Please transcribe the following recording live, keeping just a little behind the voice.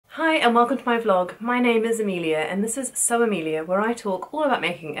Hi and welcome to my vlog. My name is Amelia and this is So Amelia, where I talk all about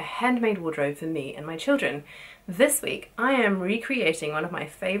making a handmade wardrobe for me and my children. This week I am recreating one of my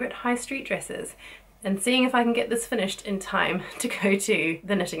favourite high street dresses and seeing if I can get this finished in time to go to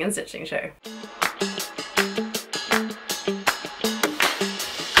the knitting and stitching show.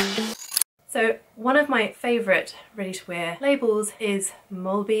 So one of my favourite ready-to-wear labels is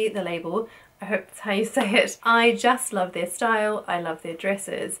Mulby the Label. I hope that's how you say it. I just love their style, I love their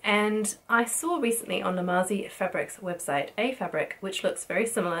dresses, and I saw recently on Lamazi Fabrics website a fabric which looks very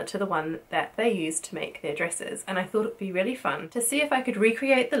similar to the one that they use to make their dresses, and I thought it would be really fun to see if I could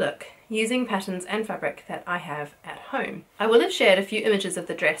recreate the look using patterns and fabric that I have at home. I will have shared a few images of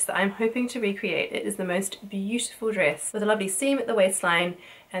the dress that I'm hoping to recreate. It is the most beautiful dress with a lovely seam at the waistline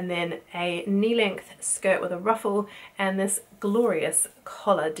and then a knee-length skirt with a ruffle and this glorious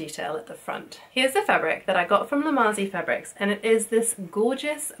collar detail at the front. Here's the fabric that I got from Lamazi Fabrics, and it is this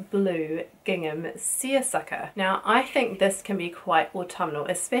gorgeous blue gingham seersucker. Now I think this can be quite autumnal,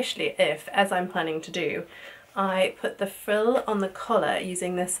 especially if, as I'm planning to do, I put the frill on the collar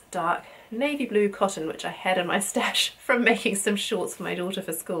using this dark navy blue cotton which I had in my stash from making some shorts for my daughter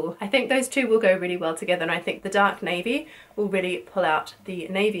for school. I think those two will go really well together, and I think the dark navy will really pull out the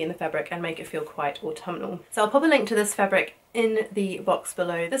navy in the fabric and make it feel quite autumnal. So I'll pop a link to this fabric in the box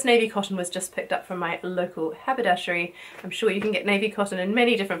below. This navy cotton was just picked up from my local haberdashery. I'm sure you can get navy cotton in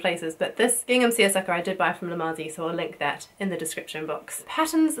many different places, but this gingham seersucker I did buy from Lamazi, so I'll link that in the description box.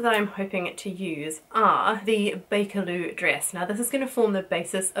 Patterns that I'm hoping to use are the Bakerloo dress. Now this is going to form the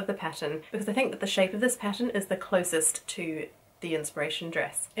basis of the pattern because I think that the shape of this pattern is the closest to the inspiration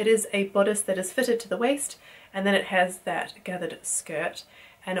dress. It is a bodice that is fitted to the waist, and then it has that gathered skirt,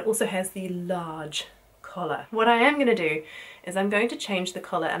 and it also has the large collar. What I am going to do is I'm going to change the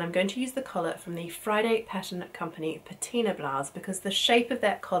collar, and I'm going to use the collar from the Friday Pattern Company patina blouse because the shape of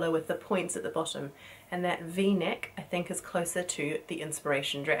that collar with the points at the bottom and that V-neck I think is closer to the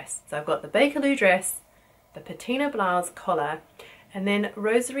inspiration dress. So I've got the Bakerloo dress, the patina blouse collar, and then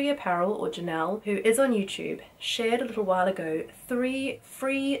Rosary Apparel, or Janelle, who is on YouTube, shared a little while ago 3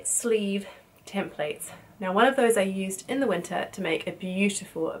 free sleeve templates. Now one of those I used in the winter to make a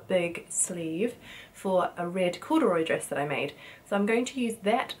beautiful big sleeve for a red corduroy dress that I made. So I'm going to use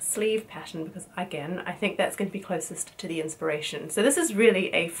that sleeve pattern because, again, I think that's going to be closest to the inspiration. So this is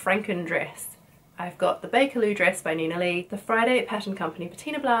really a Franken dress. I've got the Bakerloo dress by Nina Lee, the Friday Pattern Company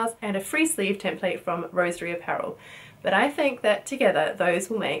patina blouse, and a free sleeve template from Rosary Apparel. But I think that together those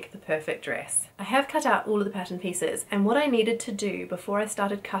will make the perfect dress. I have cut out all of the pattern pieces, and what I needed to do before I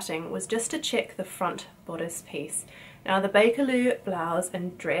started cutting was just to check the front bodice piece. Now the Bakerloo blouse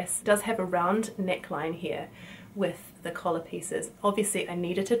and dress does have a round neckline here with the collar pieces. Obviously I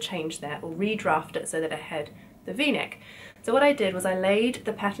needed to change that or redraft it so that it had the V-neck. So what I did was I laid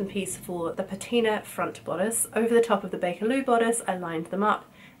the pattern piece for the patina front bodice over the top of the Bakerloo bodice. I lined them up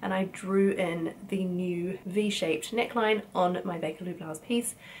and I drew in the new V-shaped neckline on my Bakerloo blouse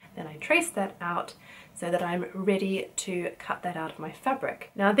piece. Then I traced that out so that I'm ready to cut that out of my fabric.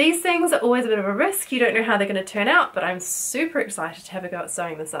 Now these things are always a bit of a risk. You don't know how they're going to turn out, but I'm super excited to have a go at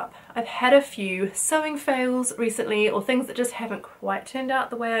sewing this up. I've had a few sewing fails recently, or things that just haven't quite turned out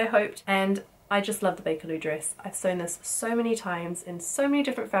the way I hoped, and I just love the Bakerloo dress. I've sewn this so many times in so many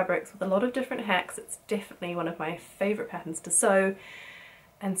different fabrics with a lot of different hacks. It's definitely one of my favourite patterns to sew.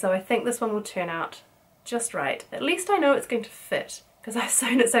 And so I think this one will turn out just right. At least I know it's going to fit because I've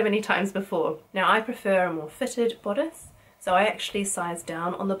sewn it so many times before. Now I prefer a more fitted bodice, so I actually size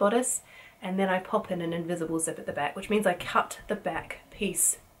down on the bodice and then I pop in an invisible zip at the back, which means I cut the back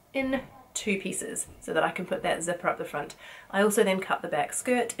piece in 2 pieces so that I can put that zipper up the front. I also then cut the back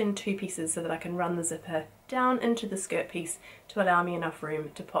skirt in 2 pieces so that I can run the zipper down into the skirt piece to allow me enough room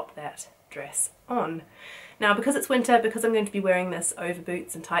to pop that dress on. Now because it's winter, because I'm going to be wearing this over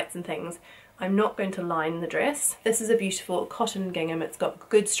boots and tights and things, I'm not going to line the dress. This is a beautiful cotton gingham, it's got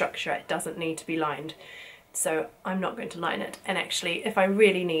good structure, it doesn't need to be lined. So I'm not going to line it, and actually if I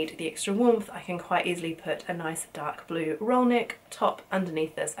really need the extra warmth I can quite easily put a nice dark blue roll neck top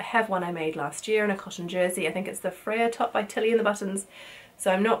underneath this. I have one I made last year in a cotton jersey. I think it's the Freya top by Tilly in the Buttons,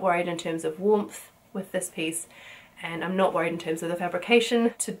 so I'm not worried in terms of warmth with this piece, and I'm not worried in terms of the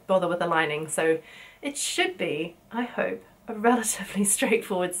fabrication to bother with the lining. So it should be, I hope, a relatively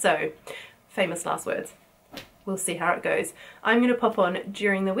straightforward sew. Famous last words. We'll see how it goes. I'm going to pop on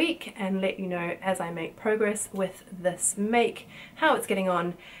during the week and let you know as I make progress with this make, how it's getting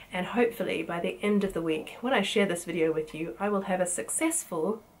on, and hopefully by the end of the week, when I share this video with you, I will have a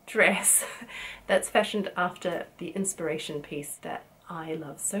successful dress that's fashioned after the inspiration piece that I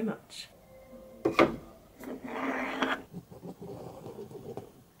love so much.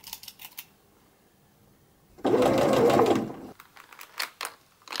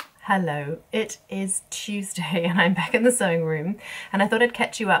 Hello, it is Tuesday and I'm back in the sewing room, and I thought I'd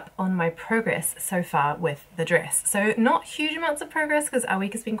catch you up on my progress so far with the dress. So not huge amounts of progress because our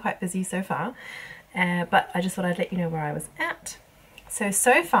week has been quite busy so far, but I just thought I'd let you know where I was at. So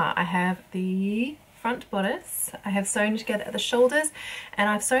far I have the front bodice, I have sewn together at the shoulders, and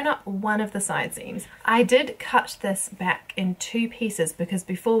I've sewn up one of the side seams. I did cut this back in two pieces because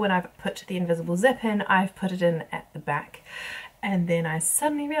before, when I've put the invisible zip in, I've put it in at the back. And then I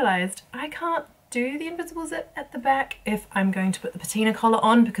suddenly realised I can't do the invisible zip at the back if I'm going to put the patina collar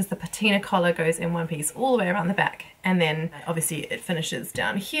on, because the patina collar goes in one piece all the way around the back, and then obviously it finishes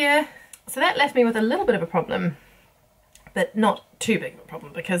down here. So that left me with a little bit of a problem, but not too big of a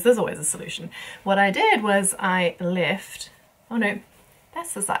problem because there's always a solution. What I did was I left, oh no,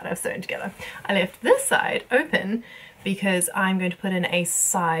 that's the side I've sewn together. I left this side open because I'm going to put in a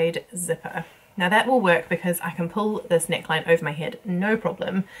side zipper. Now that will work because I can pull this neckline over my head, no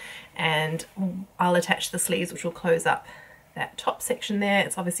problem, and I'll attach the sleeves which will close up that top section there.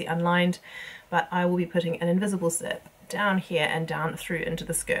 It's obviously unlined, but I will be putting an invisible zip down here and down through into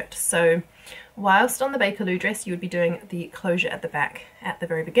the skirt. So whilst on the Bakerloo dress you would be doing the closure at the back at the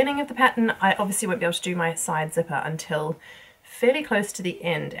very beginning of the pattern, I obviously won't be able to do my side zipper until fairly close to the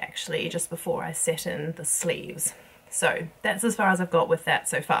end, actually, just before I set in the sleeves. So that's as far as I've got with that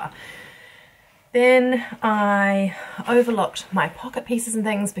so far. Then I overlocked my pocket pieces and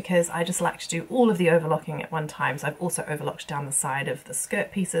things because I just like to do all of the overlocking at one time. So I've also overlocked down the side of the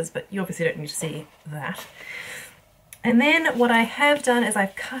skirt pieces, but you obviously don't need to see that. And then what I have done is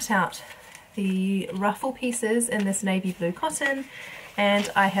I've cut out the ruffle pieces in this navy blue cotton,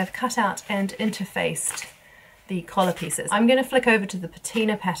 and I have cut out and interfaced the collar pieces. I'm going to flick over to the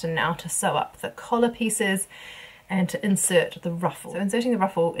patina pattern now to sew up the collar pieces and to insert the ruffle. So inserting the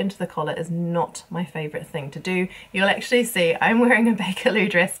ruffle into the collar is not my favourite thing to do. You'll actually see I'm wearing a Bakerloo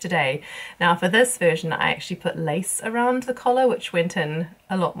dress today. Now for this version I actually put lace around the collar, which went in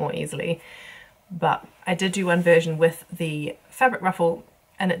a lot more easily. But I did do one version with the fabric ruffle,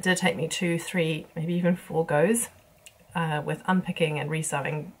 and it did take me 2, 3, maybe even 4 goes with unpicking and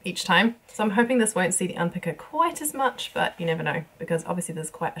resewing each time. So I'm hoping this won't see the unpicker quite as much, but you never know, because obviously there's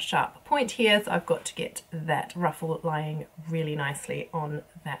quite a sharp point here, so I've got to get that ruffle lying really nicely on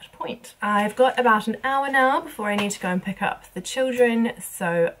that point. I've got about an hour now before I need to go and pick up the children,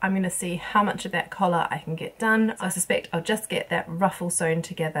 so I'm going to see how much of that collar I can get done. I suspect I'll just get that ruffle sewn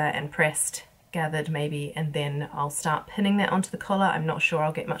together and pressed, gathered maybe, and then I'll start pinning that onto the collar. I'm not sure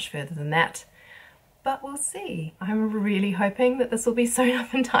I'll get much further than that, but we'll see. I'm really hoping that this will be sewn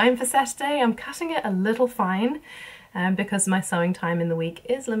up in time for Saturday. I'm cutting it a little fine because my sewing time in the week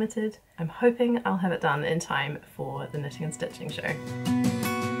is limited. I'm hoping I'll have it done in time for the knitting and stitching show.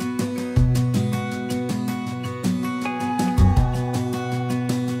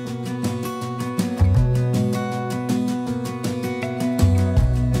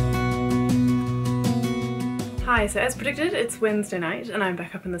 Hi, so as predicted, it's Wednesday night and I'm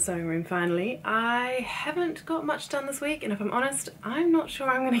back up in the sewing room finally. I haven't got much done this week, and if I'm honest, I'm not sure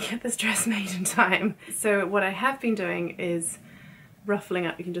I'm going to get this dress made in time. So what I have been doing is ruffling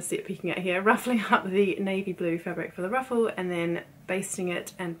up, you can just see it peeking out here, ruffling up the navy blue fabric for the ruffle and then basting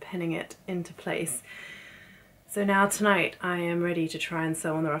it and pinning it into place. So now tonight I am ready to try and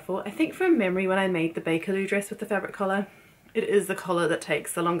sew on the ruffle. I think from memory when I made the Bakerloo dress with the fabric collar, it is the collar that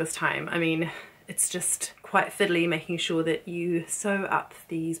takes the longest time. I mean, it's just quite fiddly making sure that you sew up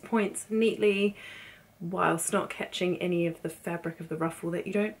these points neatly whilst not catching any of the fabric of the ruffle that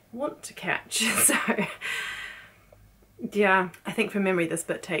you don't want to catch. So yeah, I think from memory this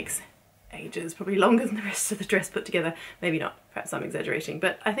bit takes ages, probably longer than the rest of the dress put together. Maybe not, perhaps I'm exaggerating,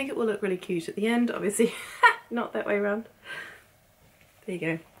 but I think it will look really cute at the end, obviously. Not that way around. There you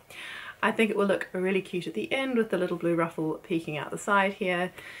go. I think it will look really cute at the end with the little blue ruffle peeking out the side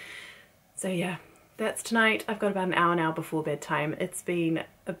here. So yeah, that's tonight. I've got about an hour now before bedtime. It's been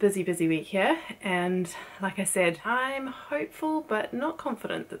a busy week here, and like I said, I'm hopeful but not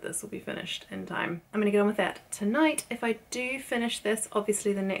confident that this will be finished in time. I'm gonna get on with that tonight. If I do finish this,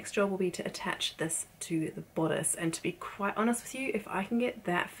 obviously the next job will be to attach this to the bodice, and to be quite honest with you, if I can get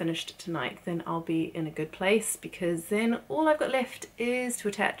that finished tonight, then I'll be in a good place, because then all I've got left is to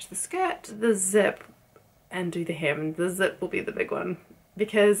attach the skirt, the zip, and do the hem. The zip will be the big one,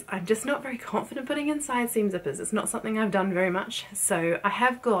 because I'm just not very confident putting in side seam zippers. It's not something I've done very much. So I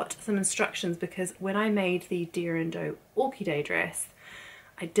have got some instructions, because when I made the Deer and Doe Orchidea dress,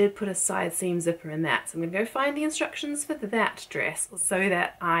 I did put a side seam zipper in that. So I'm going to go find the instructions for that dress so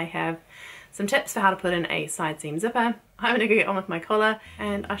that I have some tips for how to put in a side seam zipper. I'm going to go get on with my collar,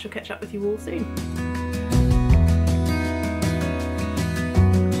 and I shall catch up with you all soon.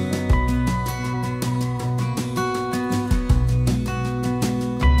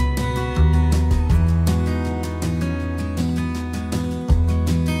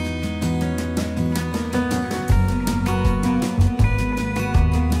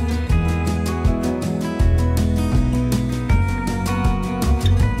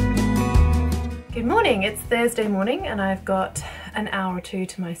 It's Thursday morning and I've got an hour or two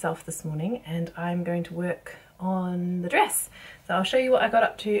to myself this morning and I'm going to work on the dress. So I'll show you what I got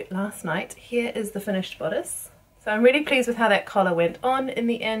up to last night. Here is the finished bodice. So I'm really pleased with how that collar went on in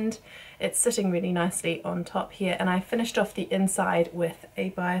the end. It's sitting really nicely on top here, and I finished off the inside with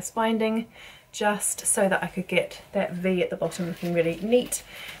a bias binding just so that I could get that V at the bottom looking really neat.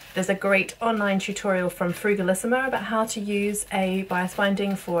 There's a great online tutorial from Frugalissima about how to use a bias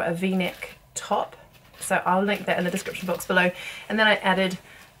binding for a V-neck top. So I'll link that in the description box below. And then I added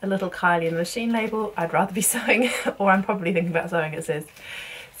a little Kylie in the machine label. I'd rather be sewing, or I'm probably thinking about sewing, it says.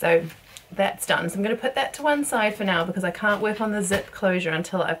 So that's done. So I'm going to put that to one side for now because I can't work on the zip closure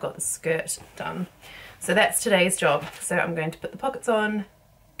until I've got the skirt done. So that's today's job. So I'm going to put the pockets on,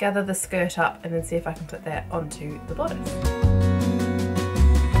 gather the skirt up, and then see if I can put that onto the bodice.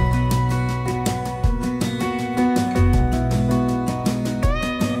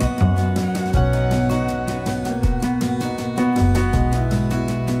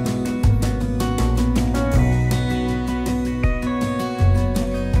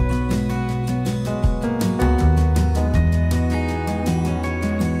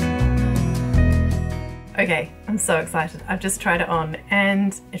 Okay, I'm so excited. I've just tried it on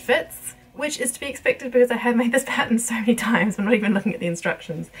and it fits, which is to be expected because I have made this pattern so many times. I'm not even looking at the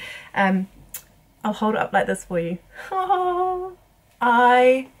instructions. I'll hold it up like this for you. Oh,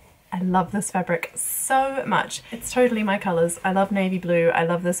 I love this fabric so much. It's totally my colours. I love navy blue. I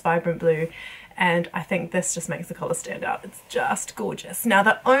love this vibrant blue. And I think this just makes the colour stand out. It's just gorgeous. Now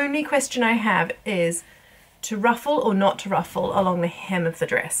the only question I have is to ruffle or not to ruffle along the hem of the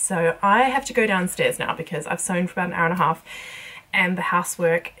dress. So I have to go downstairs now because I've sewn for about an hour and a half and the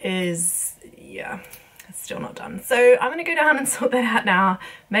housework is, yeah, it's still not done. So I'm gonna go down and sort that out now,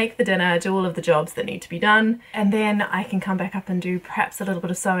 make the dinner, do all of the jobs that need to be done, and then I can come back up and do perhaps a little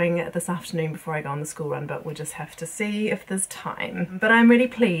bit of sewing this afternoon before I go on the school run, but we'll just have to see if there's time. But I'm really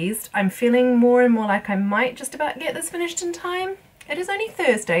pleased. I'm feeling more and more like I might just about get this finished in time. It is only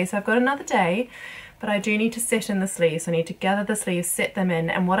Thursday, so I've got another day. But I do need to set in the sleeves. I need to gather the sleeves, set them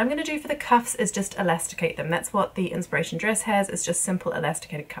in, and what I'm going to do for the cuffs is just elasticate them. That's what the inspiration dress has, is just simple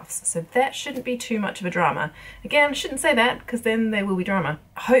elasticated cuffs. So that shouldn't be too much of a drama. Again, I shouldn't say that because then there will be drama.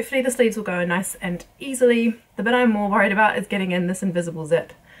 Hopefully the sleeves will go nice and easily. The bit I'm more worried about is getting in this invisible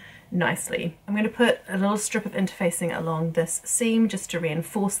zip nicely. I'm going to put a little strip of interfacing along this seam just to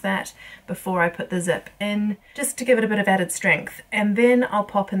reinforce that before I put the zip in, just to give it a bit of added strength, and then I'll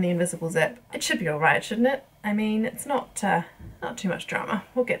pop in the invisible zip. It should be alright, shouldn't it? I mean, it's not too much drama.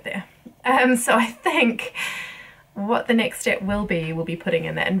 We'll get there. So I think what the next step will be putting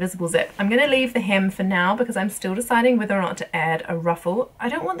in that invisible zip. I'm going to leave the hem for now because I'm still deciding whether or not to add a ruffle. I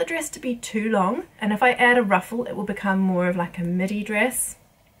don't want the dress to be too long, and if I add a ruffle it will become more of like a midi dress,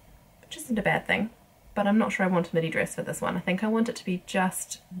 which isn't a bad thing, but I'm not sure I want a midi dress for this one. I think I want it to be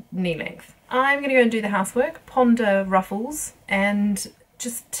just knee length. I'm going to go and do the housework, ponder ruffles, and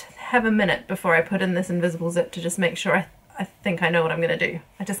just have a minute before I put in this invisible zip to just make sure I think I know what I'm going to do.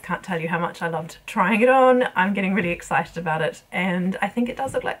 I just can't tell you how much I loved trying it on. I'm getting really excited about it, and I think it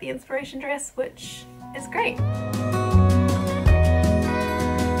does look like the inspiration dress, which is great.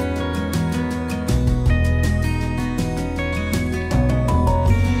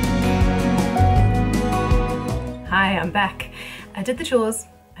 Hi, I'm back. I did the chores,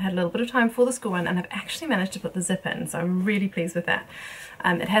 I had a little bit of time for the school run, and I've actually managed to put the zip in, so I'm really pleased with that.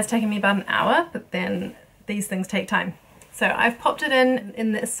 It has taken me about an hour, but then these things take time. So I've popped it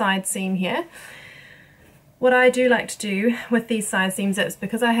in this side seam here. What I do like to do with these side seam zips,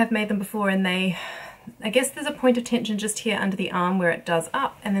 because I have made them before and I guess there's a point of tension just here under the arm where it does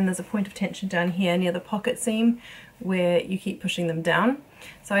up, and then there's a point of tension down here near the pocket seam where you keep pushing them down.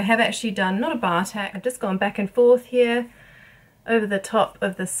 So I have actually done, not a bar tack, I've just gone back and forth here over the top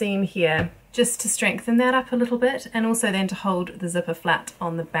of the seam here just to strengthen that up a little bit, and also then to hold the zipper flat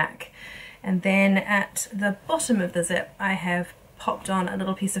on the back. And then at the bottom of the zip I have popped on a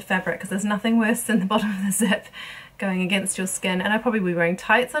little piece of fabric, because there's nothing worse than the bottom of the zip going against your skin, and I'd probably be wearing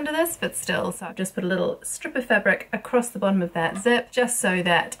tights under this, but still. So I've just put a little strip of fabric across the bottom of that zip just so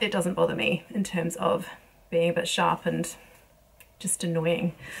that it doesn't bother me in terms of being a bit sharp and just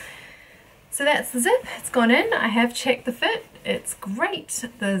annoying. So that's the zip, it's gone in. I have checked the fit, it's great,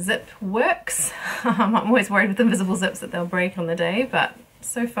 the zip works. I'm always worried with invisible zips that they'll break on the day, but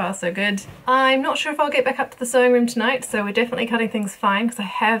so far so good. I'm not sure if I'll get back up to the sewing room tonight, so we're definitely cutting things fine because I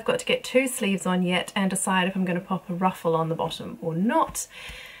have got to get 2 sleeves on yet and decide if I'm going to pop a ruffle on the bottom or not.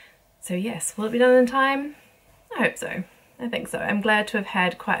 So yes, will it be done in time? I hope so. I think so. I'm glad to have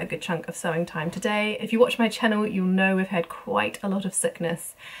had quite a good chunk of sewing time today. If you watch my channel, you'll know we've had quite a lot of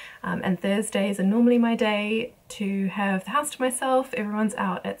sickness, and Thursdays are normally my day to have the house to myself. Everyone's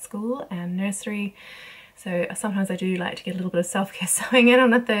out at school and nursery, so sometimes I do like to get a little bit of self-care sewing in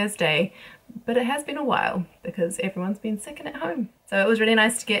on a Thursday, but it has been a while because everyone's been sick and at home. So it was really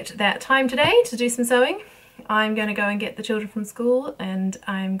nice to get that time today to do some sewing. I'm going to go and get the children from school, and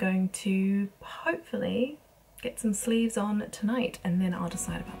I'm going to hopefully get some sleeves on tonight, and then I'll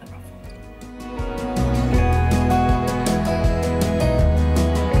decide about the ruffle.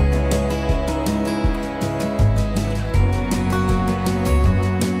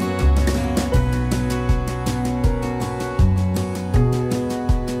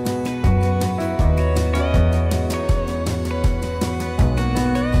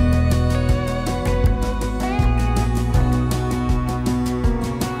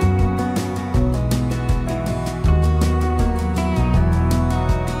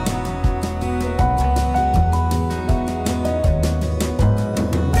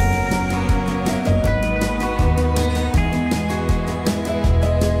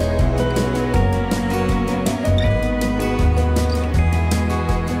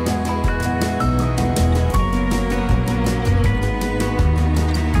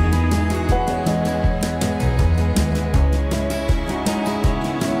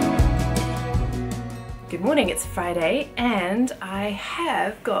 Good morning, it's Friday and I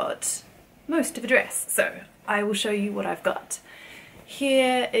have got most of a dress, so I will show you what I've got.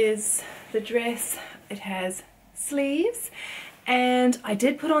 Here is the dress. It has sleeves, and I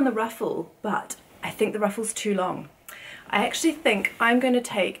did put on the ruffle, but I think the ruffle's too long. I actually think I'm going to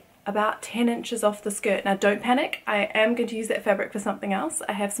take about 10 inches off the skirt. Now don't panic, I am going to use that fabric for something else.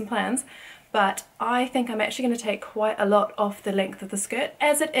 I have some plans, but I think I'm actually going to take quite a lot off the length of the skirt.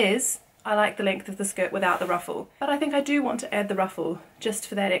 As it is, I like the length of the skirt without the ruffle, but I think I do want to add the ruffle just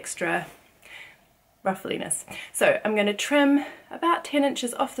for that extra ruffliness. So I'm going to trim about 10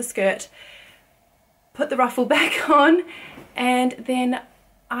 inches off the skirt, put the ruffle back on, and then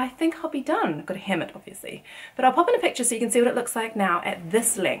I think I'll be done. I've got to hem it obviously, but I'll pop in a picture so you can see what it looks like now at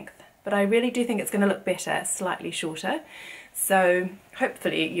this length. But I really do think it's going to look better slightly shorter, so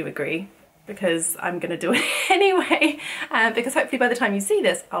hopefully you agree, because I'm going to do it anyway, because hopefully by the time you see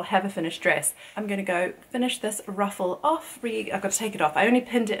this I'll have a finished dress. I'm going to go finish this ruffle off. I've got to take it off. I only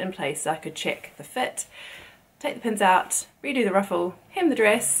pinned it in place so I could check the fit. Take the pins out, redo the ruffle, hem the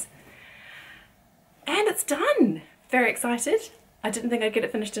dress, and it's done! Very excited. I didn't think I'd get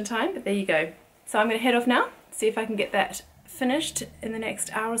it finished in time, but there you go. So I'm going to head off now, see if I can get that finished in the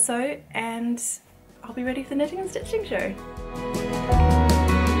next hour or so, and I'll be ready for the knitting and stitching show.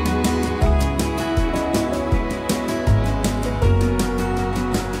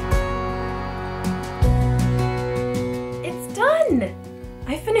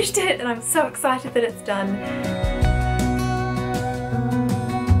 I finished it and I'm so excited that it's done.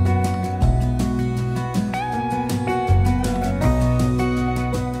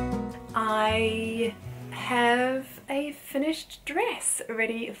 I have a finished dress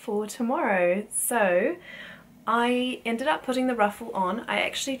ready for tomorrow. So I ended up putting the ruffle on. I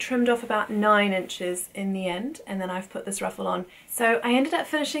actually trimmed off about 9 inches in the end, and then I've put this ruffle on. So I ended up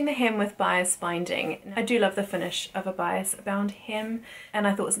finishing the hem with bias binding. I do love the finish of a bias bound hem, and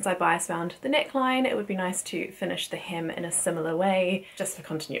I thought since I bias bound the neckline it would be nice to finish the hem in a similar way, just for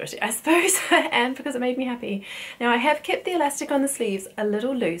continuity I suppose, and because it made me happy. Now I have kept the elastic on the sleeves a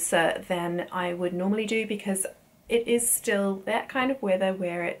little looser than I would normally do, because it is still that kind of weather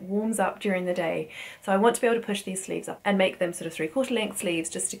where it warms up during the day. So I want to be able to push these sleeves up and make them sort of 3/4 length sleeves,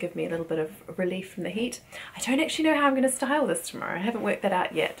 just to give me a little bit of relief from the heat. I don't actually know how I'm going to style this tomorrow. I haven't worked that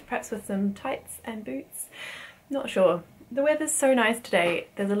out yet. Perhaps with some tights and boots. Not sure. The weather's so nice today.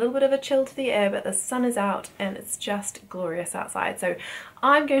 There's a little bit of a chill to the air, but the sun is out and it's just glorious outside. So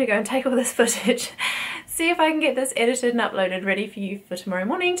I'm going to go and take all this footage, see if I can get this edited and uploaded ready for you for tomorrow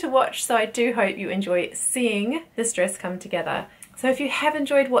morning to watch. So I do hope you enjoy seeing this dress come together. So if you have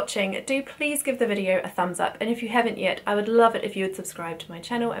enjoyed watching, do please give the video a thumbs up, and if you haven't yet, I would love it if you would subscribe to my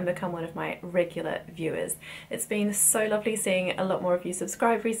channel and become one of my regular viewers. It's been so lovely seeing a lot more of you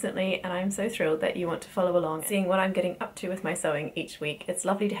subscribe recently, and I'm so thrilled that you want to follow along, seeing what I'm getting up to with my sewing each week. It's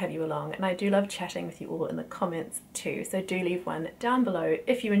lovely to have you along, and I do love chatting with you all in the comments too, so do leave one down below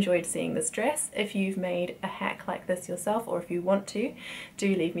if you enjoyed seeing this dress, if you've made a hack like this yourself, or if you want to,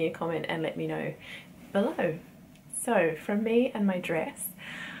 do leave me a comment and let me know below. So from me and my dress,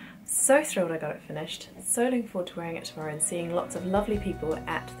 so thrilled I got it finished, so looking forward to wearing it tomorrow and seeing lots of lovely people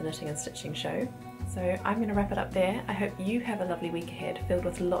at the Knitting and Stitching show. So I'm going to wrap it up there. I hope you have a lovely week ahead filled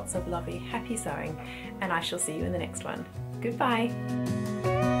with lots of lovely happy sewing, and I shall see you in the next one. Goodbye.